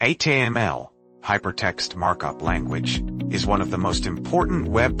HTML, Hypertext Markup Language, is one of the most important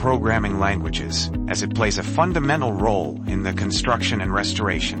web programming languages, as it plays a fundamental role in the construction and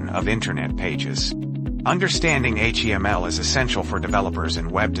restoration of Internet pages. Understanding HTML is essential for developers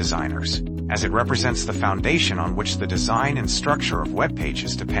and web designers, as it represents the foundation on which the design and structure of web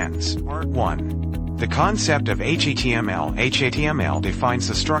pages depends. Part 1. The concept of HTML. HTML defines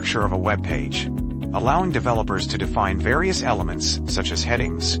the structure of a web page, allowing developers to define various elements such as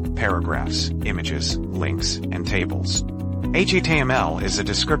headings, paragraphs, images, links, and tables. HTML is a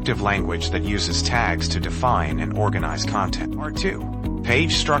descriptive language that uses tags to define and organize content. Part 2.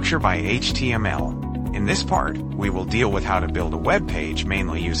 Page structure by HTML. In this part, we will deal with how to build a web page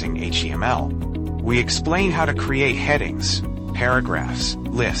mainly using HTML. We explain how to create headings, paragraphs,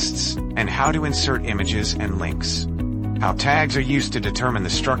 lists, and how to insert images and links. How tags are used to determine the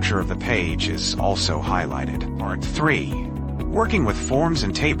structure of the page is also highlighted. Part 3. Working with forms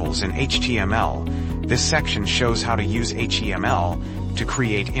and tables in HTML. This section shows how to use HTML to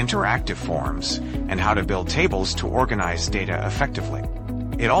create interactive forms and how to build tables to organize data effectively.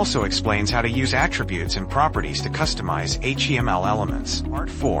 It also explains how to use attributes and properties to customize HTML elements.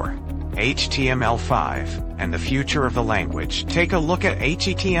 Part 4. HTML5 and the future of the language. Take a look at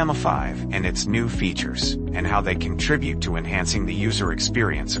HTML5 and its new features, and how they contribute to enhancing the user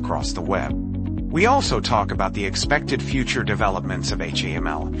experience across the web. We also talk about the expected future developments of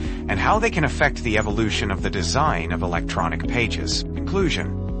HTML, and how they can affect the evolution of the design of electronic pages.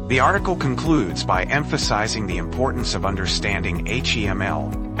 Conclusion. The article concludes by emphasizing the importance of understanding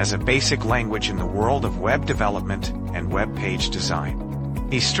HTML as a basic language in the world of web development and web page design.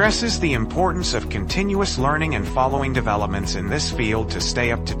 He stresses the importance of continuous learning and following developments in this field to stay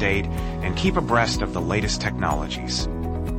up to date and keep abreast of the latest technologies.